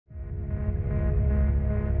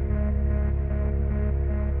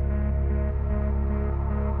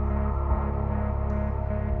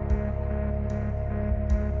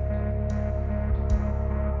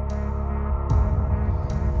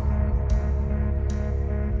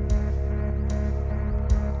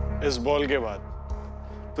इस बॉल के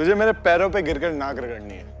बाद तुझे मेरे पैरों पे गिरकर नाक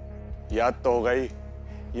रगड़नी है। याद तो होगा ही,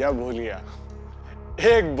 या भूल गया?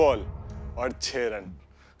 1 बॉल और 6 रन।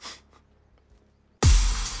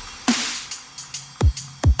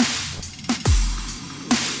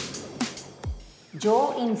 जो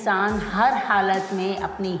इंसान हर हालत में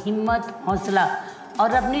अपनी हिम्मत, हौसला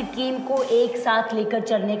और अपनी टीम को एक साथ लेकर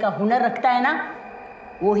चलने का हुनर रखता है ना,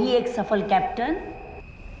 वही एक सफल कैप्टन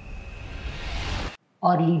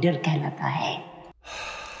और लीडर कहलाता है।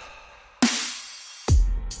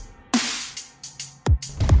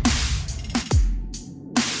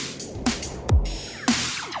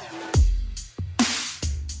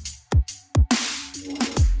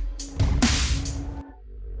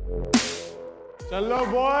 चलो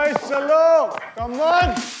बॉयज, चलो, कम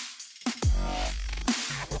ऑन।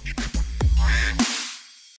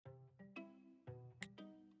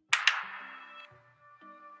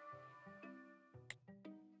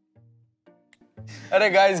 अरे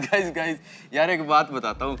गाइस यार एक बात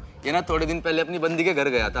बताता हूँ। ये ना थोड़े दिन पहले अपनी बंदी के घर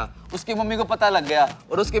गया था, उसकी मम्मी को पता लग गया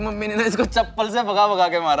और उसकी मम्मी ने ना इसको चप्पल से भगा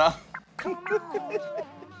के मारा।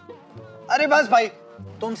 अरे बस भाई,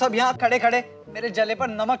 तुम सब यहाँ खड़े खड़े मेरे जले पर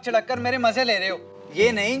नमक छिड़क कर मेरे मजे ले रहे हो।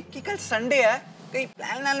 ये नहीं कि कल संडे है, कहीं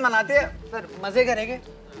प्लान बनाते हैं, फिर मजे करेंगे।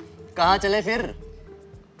 कहाँ चले फिर?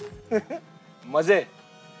 मजे?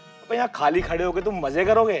 अब यहाँ खाली खड़े होके तुम मजे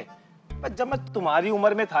करोगे? जब मैं तुम्हारी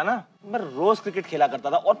उम्र में था ना, मैं रोज क्रिकेट खेला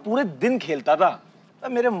करता था और पूरे दिन खेलता था। तो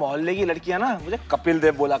मेरे मोहल्ले की लड़कियां ना मुझे कपिल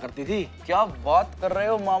देव बोला करती थी। क्या बात कर रहे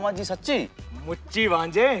हो मामा जी, सच्ची? मुच्ची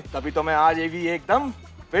भांजे, तभी तो मैं आज भी एकदम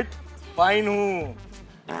फिट फाइन हूँ।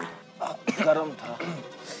 गरम था।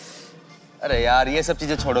 अरे यार ये सब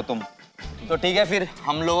चीजें छोड़ो तुम। तो ठीक है, फिर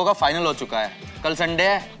हम लोगों का फाइनल हो चुका है। कल संडे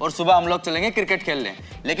है और सुबह हम लोग चलेंगे क्रिकेट खेलने।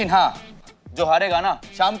 लेकिन हाँ, जो हारेगा ना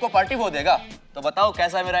शाम को पार्टी वो देगा। तो बताओ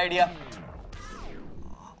कैसा है मेरा आइडिया?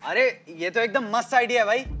 अरे ये तो एकदम मस्त आइडिया है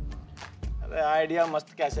भाई। अरे आइडिया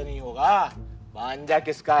मस्त कैसे नहीं होगा? भांजा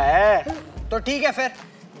किसका है? तो ठीक है, फिर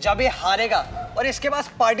जब ये हारेगा और इसके पास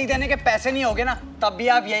पार्टी देने के पैसे नहीं होंगे ना, तब भी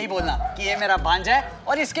आप यही बोलना कि ये मेरा भांजा है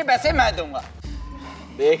और इसके पैसे मैं दूंगा।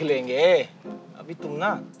 देख लेंगे, अभी तुम ना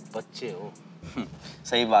बच्चे हो।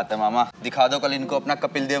 सही बात है मामा, दिखा दो कल इनको अपना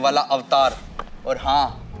कपिल देव वाला अवतार। और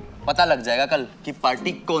हाँ, पता लग जाएगा कल कि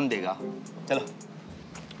पार्टी कौन देगा। चलो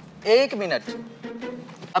 1 मिनट।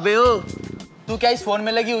 अबे ओ, तू क्या इस फोन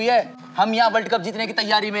में लगी हुई है? हम यहाँ वर्ल्ड कप जीतने की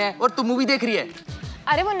तैयारी में है और तू मूवी देख रही है।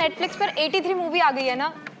 अरे वो नेटफ्लिक्स पर 83 मूवी आ गई है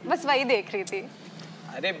ना, बस वही देख रही थी।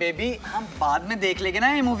 अरे बेबी, हम बाद में देख लेंगे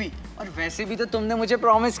ना ये मूवी। और वैसे भी तो तुमने मुझे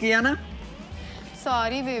प्रॉमिस किया ना।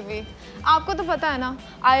 सॉरी बेबी, आपको तो पता है ना,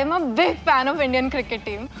 I am a big fan of Indian cricket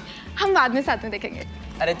team. हम बाद में साथ में देखेंगे।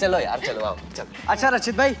 अरे चलो यार, चलो आओ चलो। अच्छा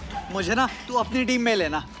रचित भाई, मुझे ना तू अपनी टीम में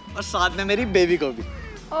लेना और साथ में मेरी बेबी को भी।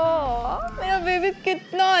 ओह, मेरा बेबी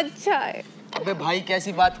कितना अच्छा है। अबे भाई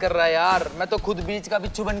कैसी बात कर रहा है यार, मैं तो खुद बीच का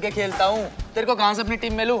बिच्छू बन के खेलता हूँ। तेरे को कहाँ से अपनी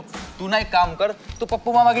टीम में लूँ? तू ना एक काम कर, तू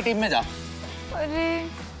पप्पू मामा की टीम में जा। अरे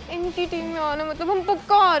इनकी टीम में आना मतलब हम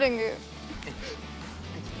पक्का हारेंगे।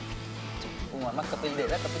 पप्पू मामा कपिल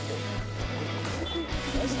देव है, कपिल देव।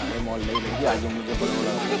 सारे मोहल्ले में आज मुझे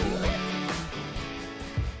बड़ा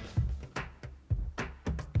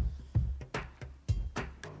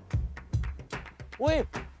ओए,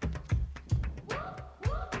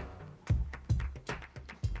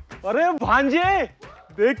 अरे भांजे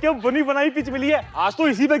देख क्या बनी बनाई पिच मिली है। आज तो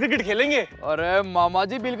इसी पे क्रिकेट खेलेंगे। अरे मामा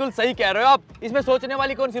जी बिल्कुल सही कह रहे हो आप, इसमें सोचने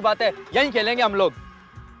वाली कौन सी बात है, यहीं खेलेंगे हम लोग।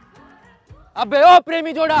 अबे ओ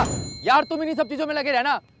प्रेमी जोड़ा, यार तुम इन्हीं सब चीजों में लगे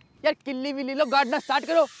रहना यार। किल्ली विल्ली लो, गाड़ना स्टार्ट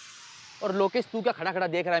करो। और लोकेश तू क्या खड़ा खड़ा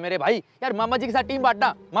देख रहा है मेरे भाई? यार मामा जी के साथ टीम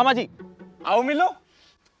बांटना। मामा जी आओ मिलो।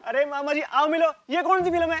 अरे मामा जी आओ मिलो। ये कौन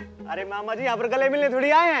सी फिल्म है? अरे मामा जी यहाँ पर गले मिलने थोड़ी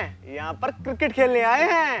आए हैं, यहाँ पर क्रिकेट खेलने आए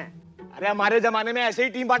हैं। अरे हमारे जमाने में ऐसे ही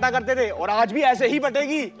टीम बांटा करते थे और आज भी ऐसे ही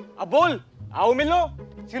बटेगी। अब बोल, आओ मिलो।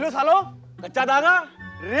 सिलो सालो, कच्चा दागा,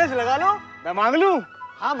 रेस लगा लो। मैं मांग लूं?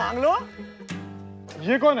 हाँ मांग लो।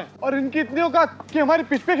 ये कौन है और इनकी इतनी औकात कि हमारी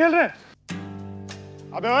पिच पे खेल रहे हैं?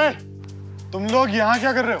 अबे ओए, तुम लोग यहाँ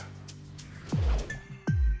क्या कर रहे हो?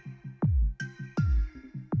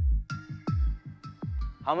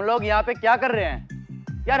 हम लोग यहाँ पे क्या कर रहे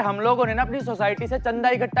हैं यार? हम लोगों ने ना अपनी सोसाइटी से चंदा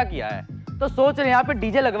इकट्ठा किया है, तो सोच रहे हैं यहाँ पे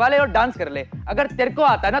डीजे लगवा ले और डांस कर ले। अगर तेरे को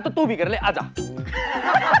आता है ना तो तू भी कर ले, आजा।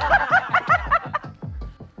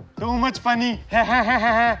 टू मच फनी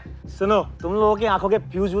है। सुनो, तुम लोगों की आंखों के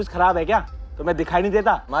फ्यूज व्यूज खराब है क्या? तुम्हें दिखाई नहीं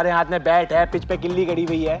देता? हमारे हाथ में बैट है, पिच पे गिल्ली गड़ी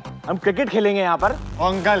हुई है, हम क्रिकेट खेलेंगे यहाँ पर।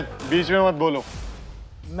 अंकल बीच में मत बोलो।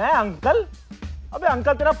 मैं अंकल? अबे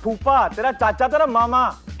अंकल तेरा फूफा, तेरा चाचा, तेरा मामा।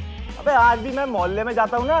 अबे आज भी मैं मोहल्ले में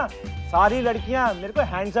जाता हूँ ना, सारी लड़कियां मेरे को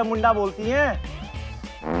हैंडसम मुंडा बोलती हैं।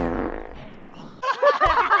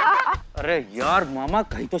 अरे यार मामा,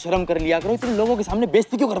 कहीं तो शर्म कर लिया करो, तुम लोगों के सामने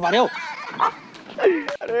बेइज्जती क्यों करवा रहे हो?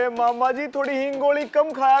 अरे मामा जी, थोड़ी हींग गोली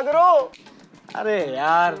कम खाया करो। अरे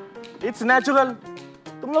यार, इट्स नेचुरल।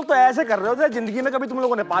 तुम लोग तो ऐसे कर रहे हो जैसे जिंदगी में कभी तुम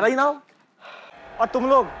लोगों ने पाला ही ना हो। और तुम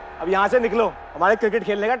लोग अब यहाँ से निकलो, हमारे क्रिकेट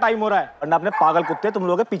खेलने का टाइम हो रहा है, वरना अपने पागल कुत्ते तुम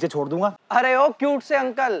लोगों के पीछे छोड़ दूंगा। अरे ओ क्यूट से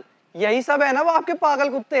अंकल, यही सब है ना वो आपके पागल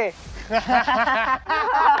कुत्ते।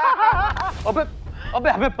 अबे अबे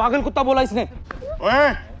हमें पागल कुत्ता बोला इसने। ओए,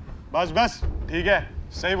 बस बस, ठीक है,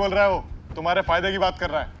 सही बोल रहा है वो, तुम्हारे फायदे की बात कर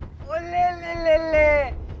रहा है। ओ ले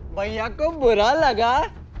भैया को बुरा लगा।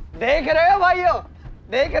 देख रहे हो भाइयों,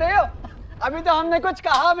 देख रहे हो, अभी तो हमने कुछ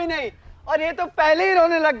कहा भी नहीं और ये तो पहले ही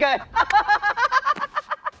रोने लग गए।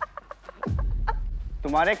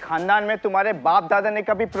 तुम्हारे खानदान में तुम्हारे बाप दादा ने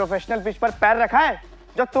कभी प्रोफेशनल पिच पर पैर रखा है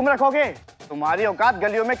जो तुम रखोगे? तुम्हारी औकात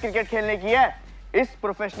गलियों में क्रिकेट खेलने की है, इस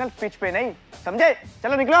प्रोफेशनल पिच पे नहीं, समझे?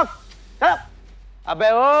 चलो निकलो, चलो। अबे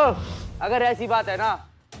ओ, अगर ऐसी बात है ना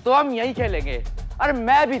तो हम यहीं खेलेंगे। अरे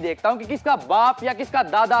मैं भी देखता हूँ कि किसका बाप या किसका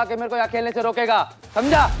दादा आके मेरे को यहाँ खेलने से रोकेगा,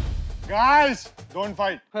 समझा? Guys, don't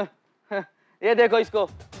fight. ये देखो इसको,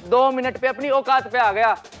 2 मिनट पे अपनी औकात पे आ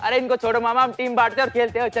गया। अरे इनको छोड़ो मामा, हम टीम बांटते और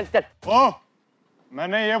खेलते हो। चल चल। ओ,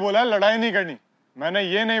 मैंने ये बोला लड़ाई नहीं करनी, मैंने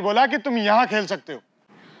ये नहीं बोला कि तुम यहाँ खेल सकते हो।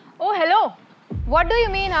 ओ hello, what do you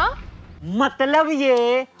mean? हाँ, मतलब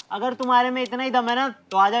ये, अगर तुम्हारे में इतना ही दम है ना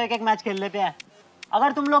तो आ जाओ, एक मैच खेल लेते हैं।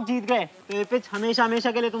 अगर तुम लोग जीत गए तो ये पिच हमेशा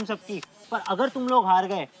हमेशा के लिए तुम सबकी, पर अगर तुम लोग हार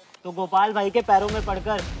गए तो गोपाल भाई के पैरों में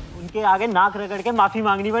पड़कर उनके आगे नाक रगड़ के माफी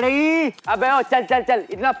मांगनी पड़ेगी। अबे ओ चल चल चल,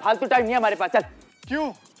 इतना फालतू टाइम नहीं है हमारे पास, चल।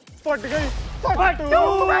 क्यों? फट गई।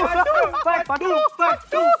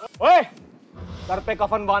 ओए, सर पे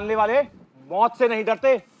कफन बांधने वाले मौत से नहीं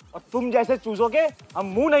डरते, और तुम जैसे चूजों के हम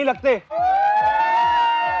मुंह नहीं लगते।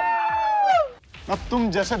 अब तुम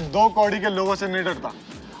जैसे 2 कौड़ी के लोगों से नहीं डरता।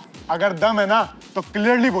 अगर दम है ना तो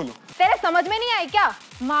क्लियरली बोलो। तेरे समझ में नहीं आई क्या?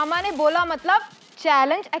 मामा ने बोला मतलब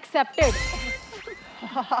चैलेंज एक्सेप्टेड।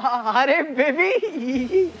 अरे बेबी,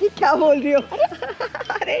 ये क्या बोल रही हो?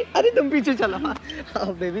 अरे अरे तुम पीछे चलो।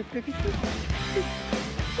 हाँ बेबी,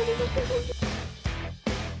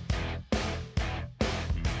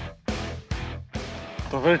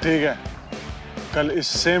 तो फिर ठीक है, कल इस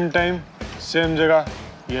सेम टाइम सेम जगह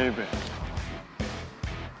यहीं पे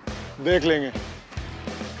देख लेंगे।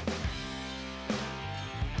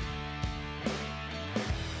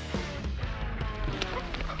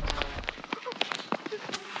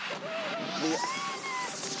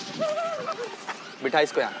 बिठा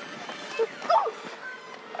इसको यहाँ।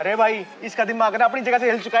 अरे भाई, इसका दिमाग ना अपनी जगह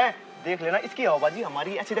से हिल चुका है। देख लेना, इसकी आवाज़ी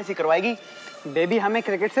हमारी ऐसी तैसी करवाएगी। बेबी हमें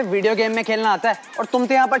क्रिकेट से वीडियो गेम में खेलना आता है और तुम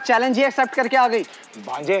तो यहाँ पर चैलेंज ही एक्सेप्ट करके आ गई।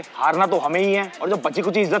 भांजे, हारना तो हमें ही है, और जो बची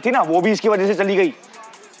कुछ इज्जत थी ना वो भी इसकी वजह से चली गई।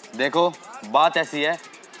 देखो बात ऐसी है,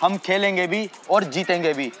 हम खेलेंगे भी और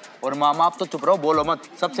जीतेंगे भी। और मामा आप तो चुप रहो, बोलो मत।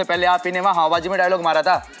 सबसे पहले आप ही ने वहाँ हवाबाजी में डायलॉग मारा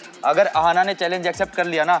था। अगर आहाना ने चैलेंज एक्सेप्ट कर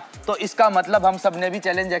लिया ना तो इसका मतलब हम सब ने भी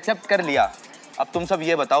चैलेंज एक्सेप्ट कर लिया। अब तुम सब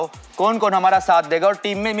ये बताओ, कौन कौन हमारा साथ देगा और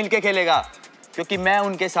टीम में मिलके खेलेगा? क्योंकि मैं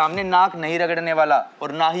उनके सामने नाक नहीं रगड़ने वाला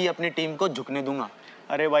और ना ही अपनी टीम को झुकने दूंगा।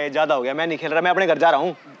 अरे भाई, ज्यादा हो गया, मैं नहीं खेल रहा, मैं अपने घर जा रहा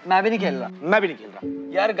हूँ। मैं भी नहीं खेल रहा। मैं भी नहीं खेल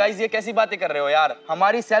रहा। यार गाइस, ये कैसी बातें कर रहे हो यार?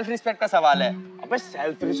 हमारी सेल्फ रिस्पेक्ट का सवाल है। अबे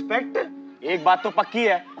सेल्फ रिस्पेक्ट, एक बात तो पक्की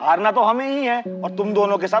है, हारना तो हमें ही है, और तुम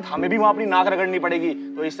दोनों के साथ हमें भी वहाँ अपनी नाक रगड़नी पड़ेगी।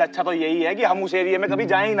 तो इससे अच्छा तो यही है कि हम उस एरिया में कभी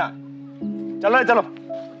जाएं ही ना। चलो चलो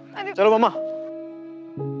चलो मामा।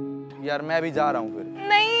 यार मैं भी जा रहा हूँ फिर।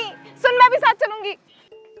 नहीं सुन, मैं भी साथ चलूंगी।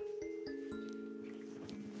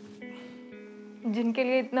 जिनके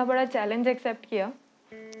लिए इतना बड़ा चैलेंज एक्सेप्ट किया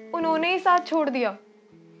उन्होंने ही साथ छोड़ दिया,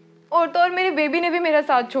 और तो और मेरी बेबी ने भी मेरा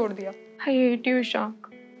साथ छोड़ दिया। I hate you, शांक।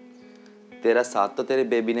 तेरा साथ तो तेरे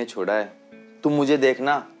बेबी ने छोड़ा है, तुम मुझे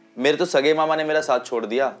देखना, मेरे तो सगे मामा ने मेरा साथ छोड़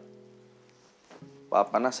दिया।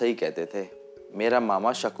 पापा ना सही कहते थे, मेरा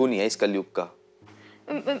मामा शकुनी है इस कलयुग का।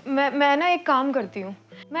 मैं ना एक काम करती हूँ,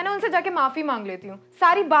 मैं ना उनसे जाके माफी मांग लेती हूँ,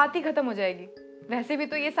 सारी बात ही खत्म हो जाएगी। वैसे भी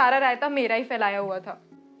तो ये सारा रायता मेरा ही फैलाया हुआ था।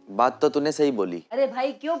 बात तो तूने सही बोली। अरे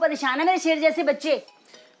भाई, क्यों परेशान है मेरे शेर जैसे बच्चे?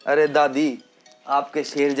 अरे दादी, आपके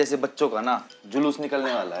शेर जैसे बच्चों का ना जुलूस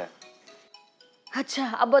निकलने वाला है। अच्छा,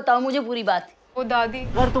 अब बताओ मुझे पूरी बात। ओ दादी,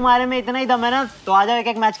 अगर तुम्हारे में इतना ही दम है ना तो आ जाओ,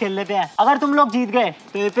 एक मैच खेल लेते हैं। अगर तुम लोग जीत गए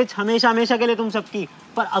तो ये पिच हमेशा हमेशा के लिए तुम सबकी,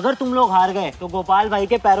 पर अगर तुम लोग हार गए तो गोपाल भाई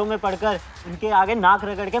के पैरों में पड़कर उनके आगे नाक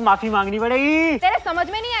रगड़ के माफी मांगनी पड़ेगी। तेरे समझ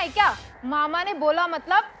में नहीं आई क्या? मामा ने बोला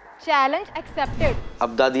मतलब चैलेंज एक्सेप्टेड।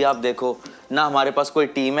 अब दादी आप देखो ना, हमारे पास कोई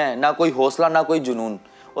टीम है ना, कोई हौसला ना कोई जुनून,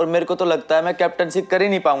 और मेरे को तो लगता है मैं कैप्टनशिप कर ही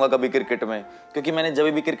नहीं पाऊंगा कभी क्रिकेट में, क्योंकि मैंने जब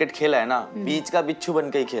भी क्रिकेट खेला है ना बीच का बिच्छू बन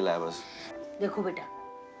के ही खेला है बस। देखो बेटा,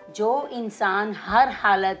 जो इंसान हर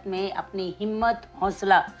हालत में अपनी हिम्मत,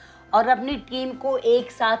 हौसला और अपनी टीम को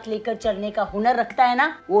एक साथ लेकर चलने का हुनर रखता है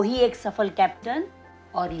ना, वही एक सफल कैप्टन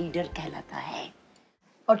और लीडर कहलाता है।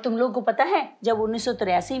 और तुम लोगों को पता है, जब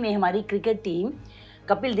 1983 में हमारी क्रिकेट टीम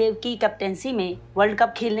कपिल देव की कैप्टेंसी में वर्ल्ड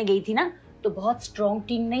कप खेलने गई थी ना, तो बहुत स्ट्रॉन्ग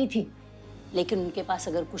टीम नहीं थी, लेकिन उनके पास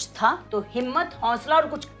अगर कुछ था तो हिम्मत, हौसला और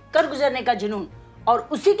कुछ कर गुजरने का जुनून, और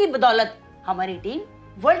उसी की बदौलत हमारी टीम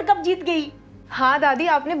वर्ल्ड कप जीत गई। हाँ दादी,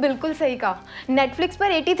 आपने बिल्कुल सही कहा। नेटफ्लिक्स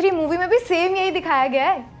पर 83 मूवी में भी सेम यही दिखाया गया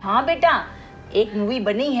है। हाँ बेटा, एक मूवी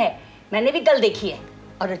बनी है, मैंने भी कल देखी है।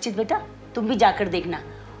 और रचित बेटा, तुम भी जाकर देखना,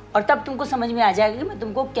 और तब तुमको समझ में आ जाएगा कि मैं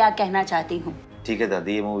तुमको क्या कहना चाहती हूँ। ठीक है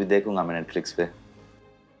दादी, ये मूवी देखूंगा मैं नेटफ्लिक्स पे।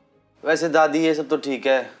 वैसे दादी ये सब तो ठीक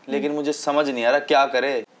है, लेकिन मुझे समझ नहीं आ रहा क्या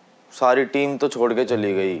करे। सारी टीम तो छोड़ के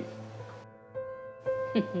चली गई।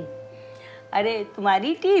 अरे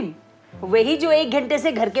तुम्हारी टीम वही जो 1 घंटे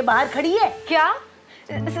से घर के बाहर खड़ी है। क्या?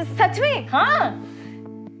 सच में? हाँ।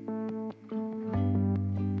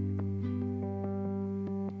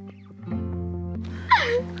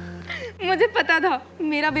 मुझे पता था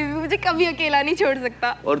मेरा बेबी मुझे कभी अकेला नहीं छोड़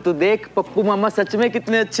सकता। और तू देख, पप्पू मामा सच में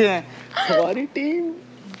कितने अच्छे हैं। हमारी टीम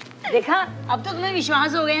देखा, अब तो तुम्हें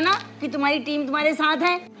विश्वास हो गया ना कि तुम्हारी टीम तुम्हारे साथ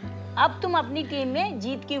है। अब तुम अपनी टीम में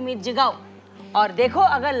जीत की उम्मीद जगाओ, और देखो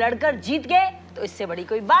अगर लड़कर जीत गए तो इससे बड़ी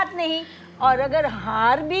कोई बात नहीं, और अगर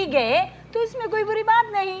हार भी गए तो इसमें कोई बुरी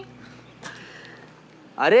बात नहीं।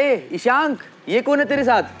 अरे ईशांक, ये कौन है तेरे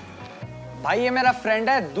साथ? भाई ये मेरा फ्रेंड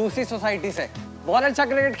है दूसरी सोसाइटी से, बहुत अच्छा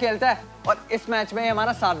क्रिकेट खेलता है और इस मैच में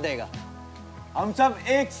हमारा साथ देगा। हम सब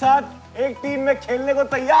एक साथ एक टीम में खेलने को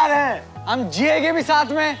तैयार हैं। हम जिएंगे भी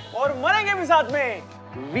साथ में और मरेंगे भी साथ में।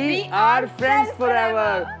 We are friends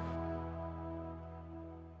forever.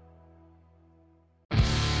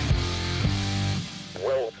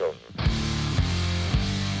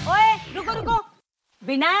 ओए रुको रुको,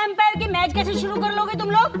 बिना एम्पायर के मैच कैसे शुरू कर लोगे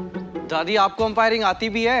तुम लोग? दादी आपको अंपायरिंग आती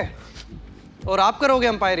भी है और आप करोगे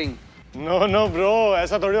अंपायरिंग? नो नो ब्रो,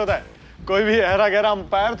 ऐसा थोड़ी होता है। कोई भी ऐरा गहरा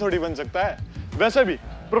अंपायर थोड़ी बन सकता है। वैसे भी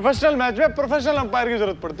प्रोफेशनल मैच में प्रोफेशनल अंपायर की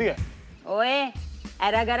जरूरत पड़ती है। ओए,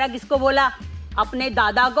 ऐरा गहरा किसको बोला? अपने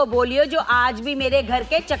दादा को बोलियो जो आज भी मेरे घर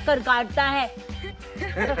के चक्कर काटता है।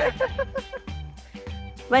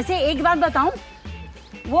 वैसे एक बात बताऊं,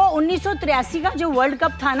 वो 1983 का जो वर्ल्ड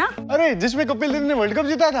कप था ना, अरे जिसमें कपिल देव ने वर्ल्ड कप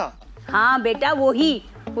जीता था। हाँ बेटा वही,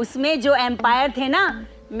 उसमें जो एम्पायर थे ना,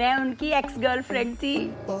 मैं उनकी एक्स गर्लफ्रेंड थी।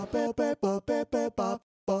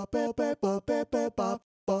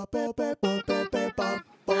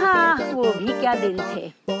 हाँ वो भी क्या दिन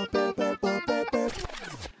थे।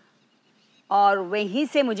 और वहीं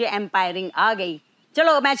से मुझे एम्पायरिंग आ गई।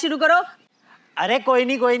 चलो मैच शुरू करो। अरे कोई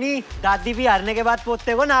नहीं, दादी भी हारने के बाद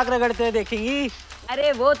पोते को नाक रगड़ते हुए देखेंगी।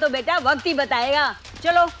 अरे वो तो बेटा वक्त ही बताएगा।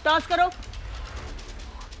 चलो टॉस करो।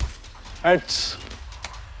 हेड्स।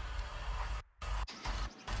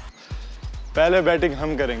 पहले बैटिंग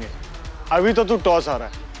हम करेंगे। अभी तो तू टॉस हारा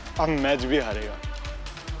है, अब मैच भी हारेगा।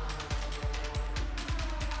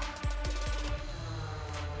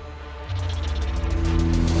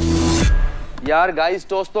 यार गाइस,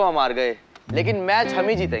 टॉस तो हम हार गए, लेकिन मैच हम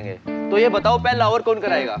ही जीतेंगे। तो ये बताओ पहला ओवर कौन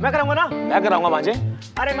कराएगा? मैं कराऊंगा ना। मैं कराऊंगा मांझे।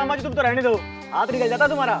 अरे मामा जी तुम तो रहने दो, हाथ निकल जाता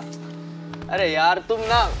तुम्हारा। अरे यार तुम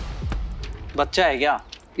ना, बच्चा है क्या,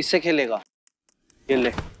 इससे खेलेगा? खेल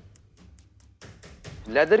ले।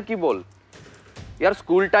 लेदर की बॉल? यार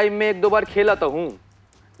स्कूल टाइम में 1-2 बार खेला तो हूँ,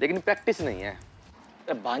 लेकिन प्रैक्टिस नहीं है।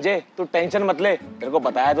 अरे भांजे तू टेंशन मत ले, तेरे को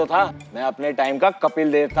बताया तो था मैं अपने टाइम का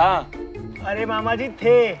कपिल देव था। अरे मामा जी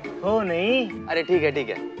थे, हो नहीं। अरे ठीक है,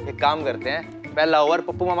 एक काम करते हैं, पहला ओवर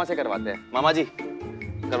पप्पू मामा से करवाते हैं। मामा जी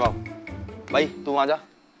करवाओ। भाई तू वहां जा,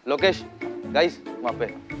 लोकेश गाइस वहां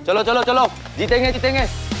पे। चलो चलो चलो, जीतेंगे।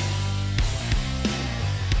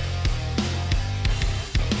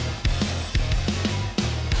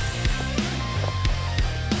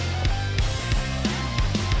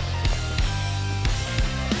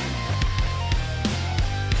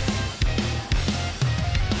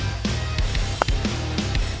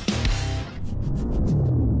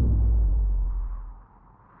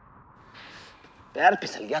 पैर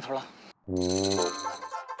फिसल गया थोड़ा।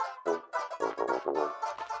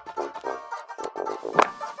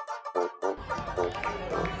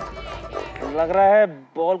 लग रहा है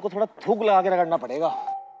बॉल को थोड़ा थूक लगा के रगड़ना पड़ेगा।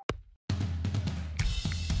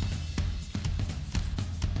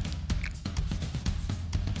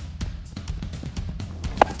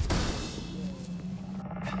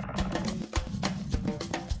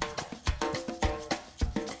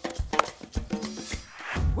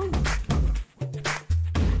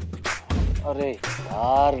 अरे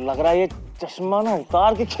यार लग रहा है ये चश्मा ना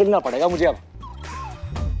उतार के खेलना पड़ेगा मुझे अब।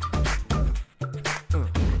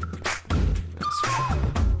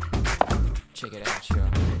 Check it out, yo.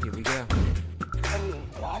 Here we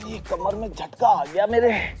ये कमर में झटका आ गया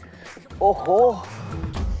मेरे। ओहो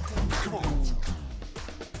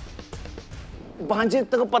भांजे,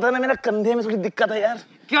 तेरे को पता है ना मेरा कंधे में थोड़ी दिक्कत है यार।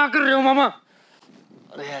 क्या कर रहे हो मामा?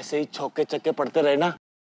 अरे ऐसे ही चौके चक्के पड़ते रहे ना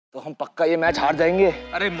तो हम पक्का ये मैच हार जाएंगे।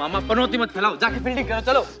 अरे मामा पनौती मत फैलाओ, जाके फील्डिंग करो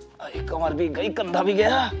चलो। अरे कमर भी गई, कंधा भी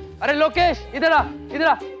गया। अरे लोकेश इधर आ, इधर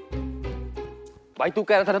आ। भाई तू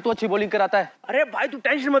कह रहा था ना तू अच्छी बॉलिंग कराता है। अरे भाई तू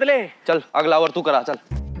टेंशन मत ले। चल अगला ओवर तू करा चल।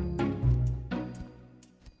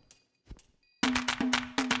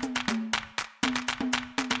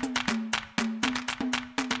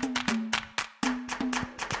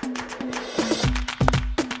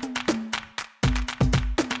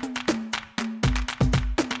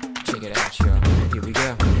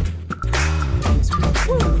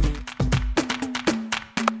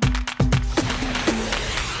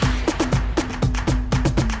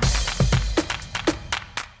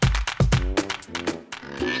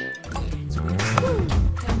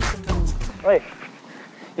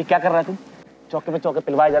 ये क्या कर रहा है तू? चौके पे चौके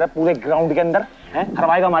पिलवाए जा रहा है पूरे ग्राउंड के अंदर, हैं?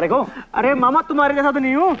 हरवाएगा हमारे को? अरे मामा तुम्हारे जैसा तो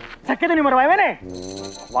नहीं हूँ, छक्के तो नहीं मरवाए मैंने।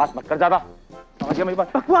 बकवास मत कर ज्यादा, समझ गया मेरी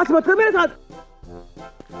बात? बकवास मत कर मेरे साथ।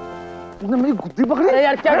 तूने मेरी गुद्दी पकड़ी। अरे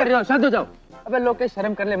यार क्या कर रहे हो, शांत हो जाओ। अबे लोकेश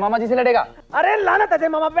शर्म कर ले, मामा जी से लड़ेगा। अरे लानत है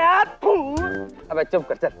मामा पे यार। अबे चुप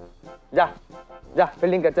कर, चल जा जा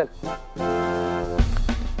फील्डिंग कर चल।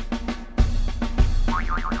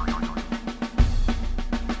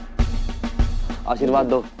 आशीर्वाद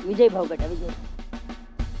दो। विजय भाव बेटा विजय।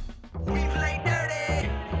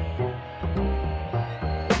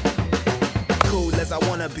 Cool as I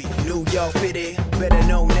wanna be, New York fitted. Better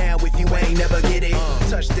know now if you ain't never get it.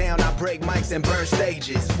 Touchdown, I break mics and burn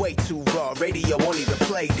stages. Way too raw, radio won't even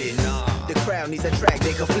play this. The crowd needs a track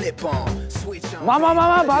they can flip on. Switch on.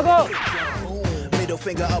 मामा भागो। Middle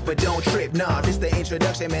finger up but don't trip. Nah, this the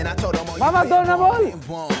introduction, man. I told them all. मामा दो ना बोल।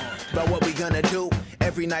 But what we gonna do?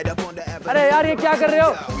 Every night up on the avenue. अरे यार ये क्या कर रहे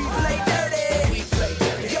हो?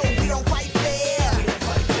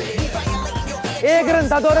 एक रन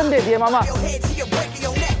था, 2 रन दे दिए मामा।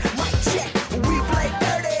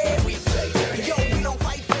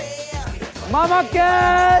 मामा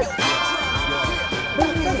कैच।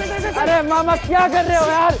 अरे मामा क्या कर रहे हो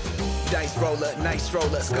यार?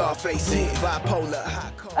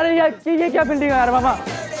 अरे यार ये क्या फील्डिंग है यार मामा?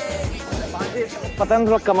 पता नहीं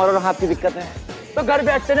थोड़ा कमर और हाथ की दिक्कत है। तो घर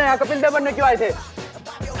बैठते ना, यहाँ कपिल देव बनने क्यों आए थे?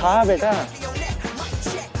 हाँ बेटा।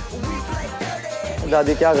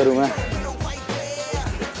 दादी क्या करूँ मैं?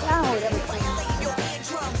 क्या हो रहा है?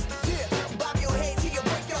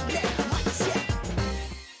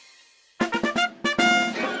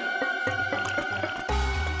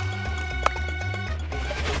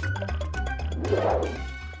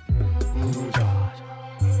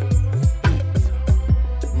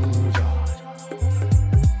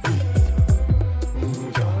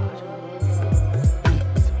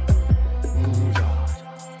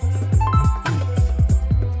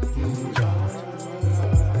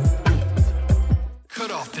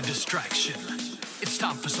 It's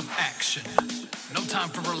time for some action. No time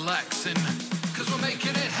for relaxing, 'cause we're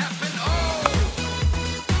making it happen. Oh,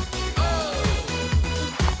 oh,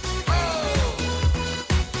 oh.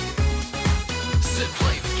 Sit,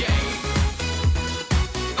 play the game.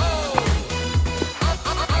 Oh, oh,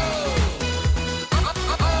 oh, oh,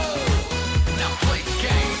 oh, oh. Now play the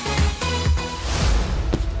game.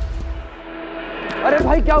 अरे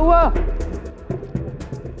भाई क्या हुआ?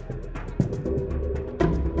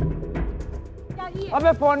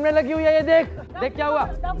 अबे phone में लगी हुई है ये, देख देख क्या हुआ।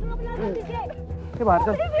 के बाहर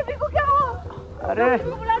चल। अरे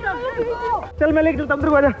चल मैं लेके चलता हूँ,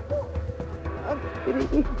 तेरे को आजा।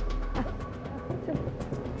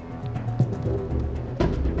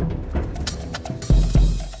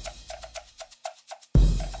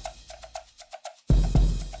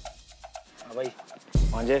 भाई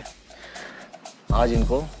मांझे, आज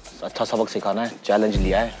इनको अच्छा सबक सिखाना है, चैलेंज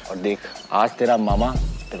लिया है। और देख आज तेरा मामा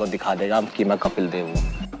तेरे को दिखा देगा कि मैं कपिल देव हूँ।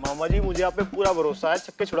 मामा जी मुझे आप पे पूरा भरोसा है,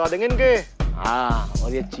 छक्के छुड़ा देंगे इनके। हाँ,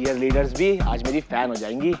 और ये चीयर लीडर्स भी आज मेरी फैन हो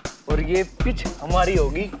जाएंगी और ये पिच हमारी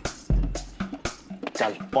होगी।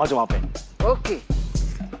 चल पहुंच वहां पे। ओके।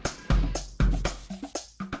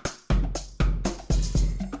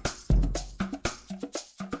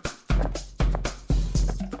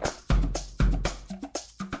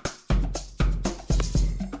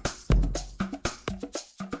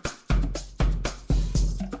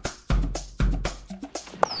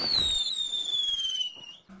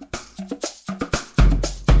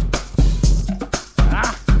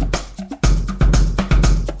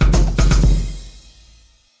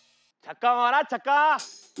 छक्का मारा, छक्का।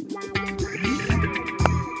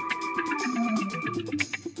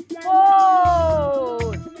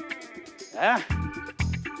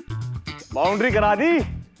 बाउंड्री करा दी।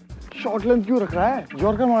 शॉर्ट लेंथ क्यों रख रहा है?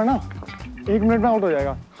 जॉर्कर मारना, 1 मिनट में आउट हो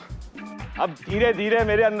जाएगा। अब धीरे धीरे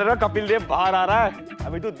मेरे अंदर का कपिल देव बाहर आ रहा है।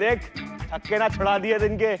 अभी तू देख, छक्के ना छुड़ा दिए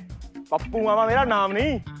दिन के। पप्पू मामा मेरा नाम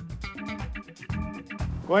नहीं।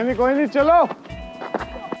 कोई नहीं, चलो।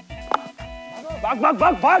 भाग भाग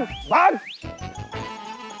भाग भाग भाग।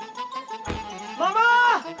 मामा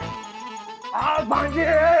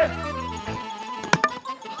भागिए।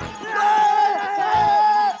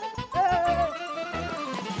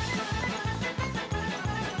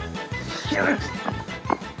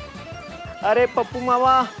 अरे पप्पू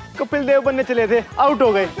मामा कपिल देव बनने चले थे, आउट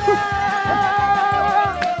हो गए।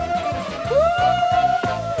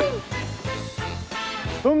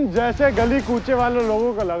 तुम जैसे गली कूचे वाले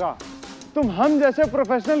लोगों को लगा तुम हम जैसे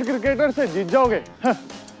प्रोफेशनल क्रिकेटर से जीत जाओगे।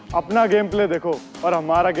 अपना गेम प्ले देखो और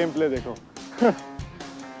हमारा गेम प्ले देखो।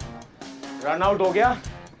 रन आउट हो गया,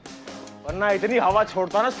 वरना इतनी हवा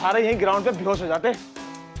छोड़ता ना सारे यहीं ग्राउंड पे बेहोश हो जाते।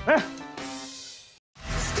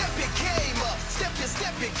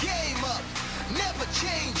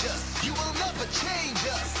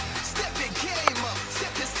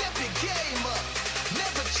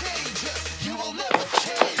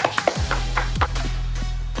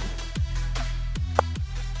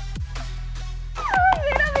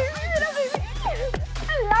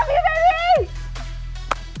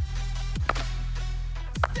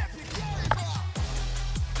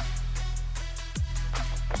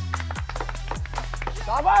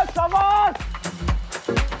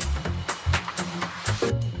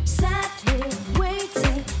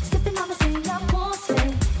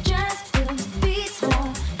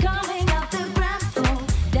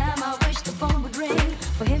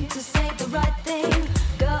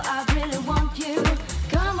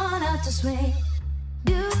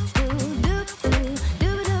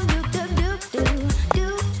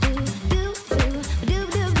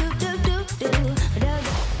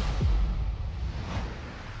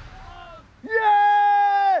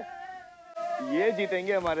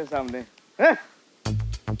 जीतेंगे हमारे सामने है?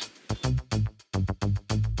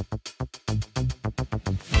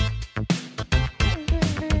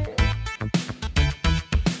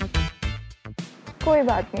 कोई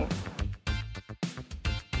बात नहीं।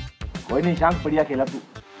 कोई नहीं शांत, बढ़िया खेला तू।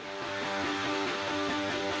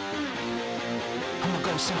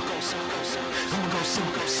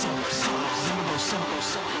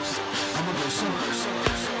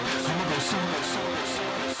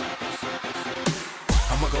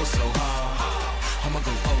 I'ma go so hard, I'ma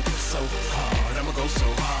go oh so hard, I'ma go so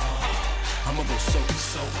hard, I'ma go so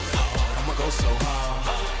hard, I'ma go so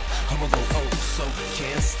hard, I'ma go oh so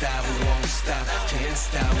can't stop, we won't stop, can't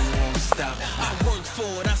stop, we won't stop. I work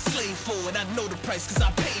for it, I slave for it, I know the price cause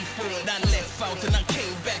I paid for it. I left out and I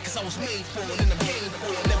came back cause I was made for it, and I'm game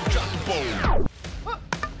for it, never drop the ball.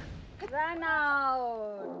 Run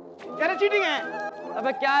out. क्या cheating है?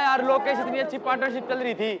 अबे क्या यार, लोकेश इतनी अच्छी partnership चल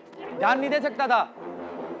रही थी, ध्यान नहीं दे सकता था।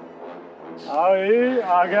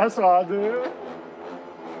 आ गया स्वाद।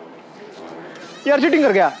 यार चीटिंग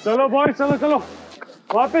कर गया। चलो बॉयज, चलो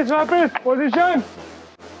वापस पोजीशन।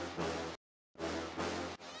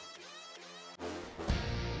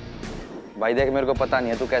 भाई देख, मेरे को पता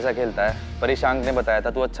नहीं है तू कैसा खेलता है, पर ईशांक ने बताया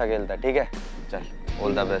था तू अच्छा खेलता है। ठीक है, चल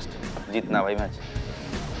ऑल द बेस्ट, जीतना भाई मैच।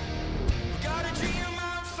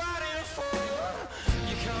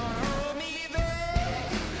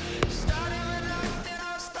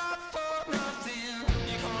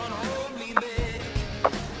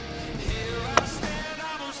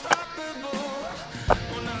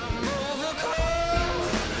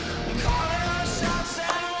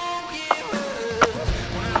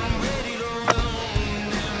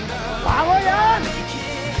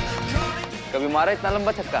 कभी मारा इतना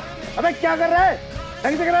लंबा छक्का? अबे क्या कर रहा है?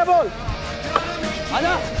 ढंग से कर रहा है बॉल।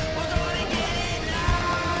 आजा।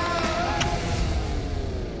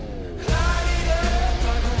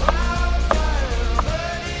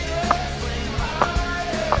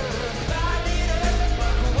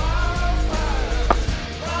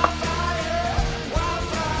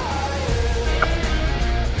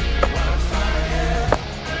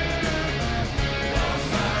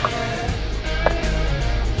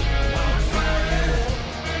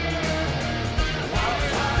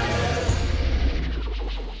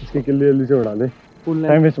 इसकी किल्ली जल्दी से उड़ा दे,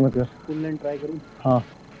 टाइम वेस्ट मत कर। फुल लाइन ट्राई करूं? हाँ।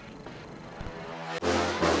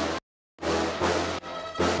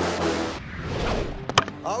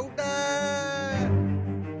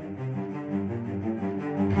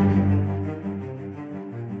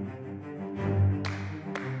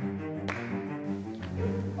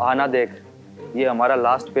 आना देख, ये हमारा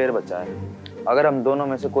लास्ट पेयर बचा है। अगर हम दोनों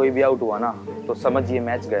में से कोई भी आउट हुआ ना तो समझ ये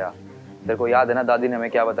मैच गया। तेरे को याद है ना दादी ने हमें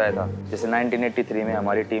क्या बताया था? जैसे 1983 में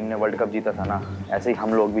हमारी टीम ने वर्ल्ड कप जीता था ना, ऐसे ही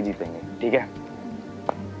हम लोग भी जीतेंगे, ठीक है?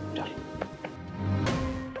 चल।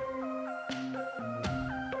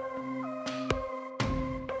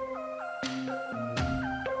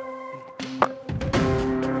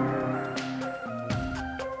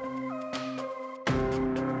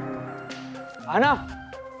 आना।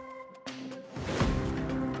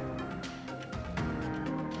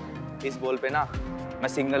 इस बॉल पे ना मैं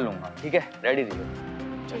सिंगल लूंगा, ठीक है? रेडी रहिए।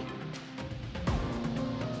 चल।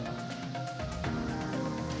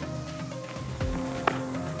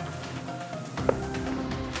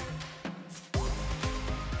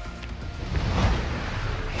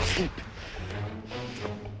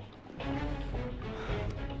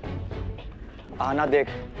 आना देख,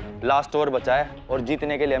 लास्ट ओवर बचा है और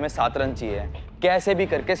जीतने के लिए हमें 7 रन चाहिए। कैसे भी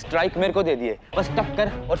करके स्ट्राइक मेरे को दे दिए, बस टक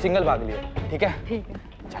कर और सिंगल भाग लिए, ठीक है? ठीक है।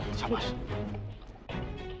 चल शाबाश।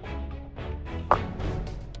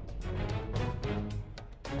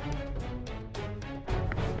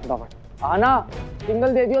 आना,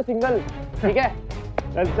 सिंगल दे दियो, सिंगल, ठीक है?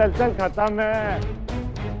 चल चल चल, खत्म है।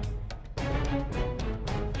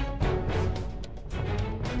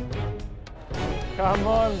 कम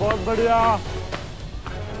ऑन, बहुत बढ़िया।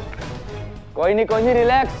 कोई नहीं,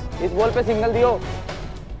 रिलैक्स। इस बॉल पे सिंगल दियो।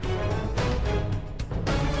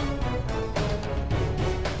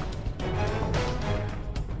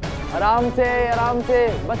 आराम से,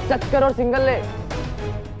 बस टच कर और सिंगल ले।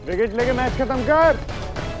 विकेट लेके मैच खत्म कर।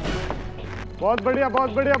 बहुत बढ़िया, बहुत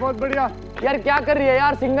बढ़िया, बहुत बढ़िया। यार क्या कर रही है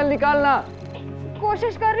यार, सिंगल निकालना।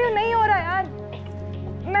 कोशिश कर रही हूँ, नहीं हो रहा यार।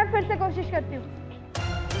 मैं फिर से कोशिश करती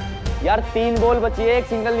हूँ। यार 3 बॉल बची है, एक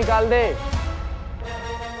सिंगल निकाल दे।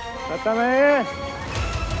 खत्म है।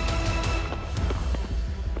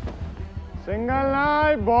 सिंगल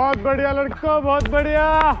नहीं, बहुत बढ़िया लड़को, बहुत बढ़िया।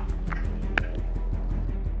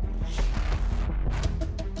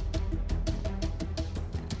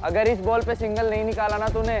 अगर इस बॉल पे सिंगल नहीं निकाला ना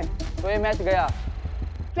तूने तो ये मैच गया।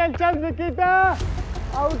 चल चल निकिता,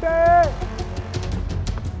 आउट है।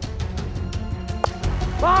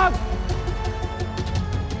 भाग।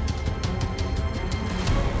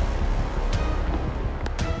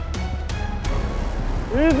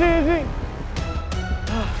 इजी।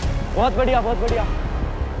 बहुत बढ़िया, बहुत बढ़िया।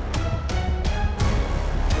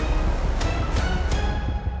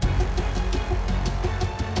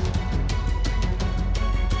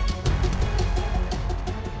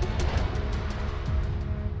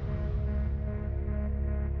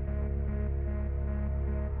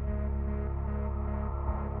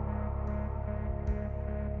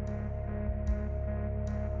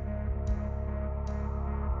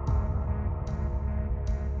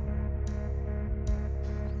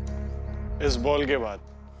 इस बॉल के बाद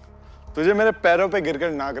तुझे मेरे पैरों पे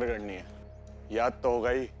गिरकर नाक रगड़नी है। याद तो होगा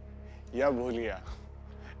ही, या भूल गया?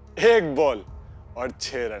 1 बॉल और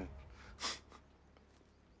 6 रन।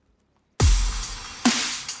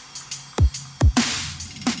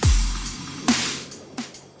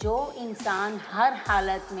 जो इंसान हर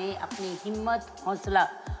हालत में अपनी हिम्मत, हौसला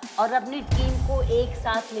और अपनी टीम को एक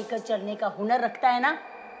साथ लेकर चलने का हुनर रखता है ना,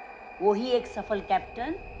 वो ही एक सफल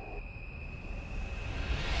कैप्टन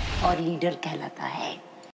और लीडर कहलाता है।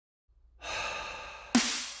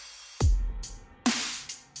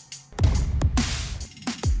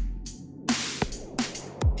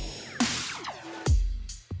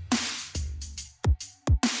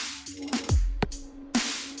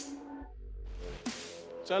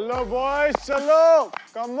 चलो बॉयज, चलो,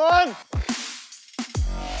 कम ऑन।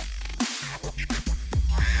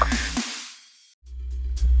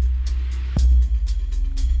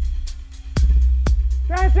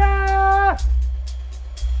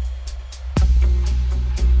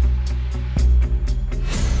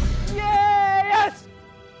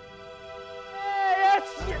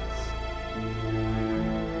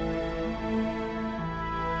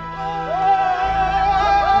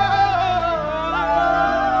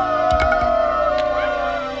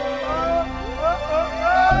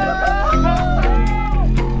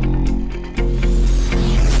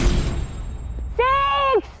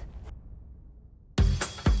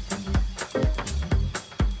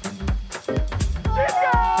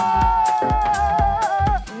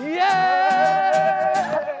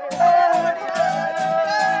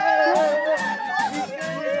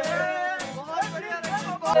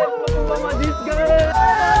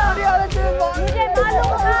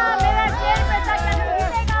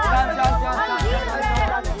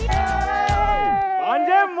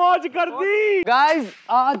 गाइस,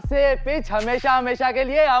 आज से पिच हमेशा हमेशा के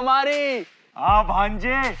लिए हमारी। हाँ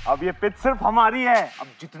भांजे, अब ये पिच सिर्फ हमारी है। अब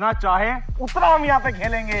जितना चाहे उतना हम यहाँ पे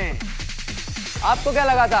खेलेंगे। आपको क्या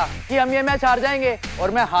लगा था कि हम ये मैच हार जाएंगे?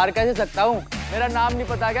 और मैं हार कैसे सकता हूँ? मेरा नाम नहीं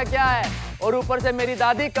पता क्या है? और ऊपर से मेरी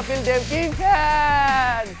दादी कपिल देव की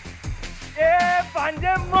फैन। ये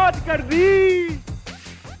पांजे मौत कर दी।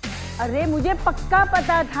 अरे मुझे पक्का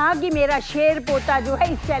पता था कि मेरा शेर पोता जो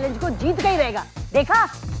है इस चैलेंज को जीत के ही रहेगा। देखा,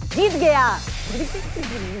 जीत गया।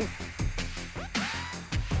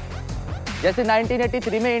 जैसे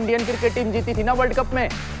 1983 में इंडियन क्रिकेट टीम जीती थी ना वर्ल्ड कप में,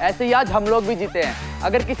 ऐसे ही आज हम लोग भी जीते हैं।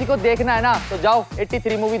 अगर किसी को देखना है ना तो जाओ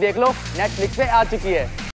 83 मूवी देख लो, नेटफ्लिक्स पे आ चुकी है।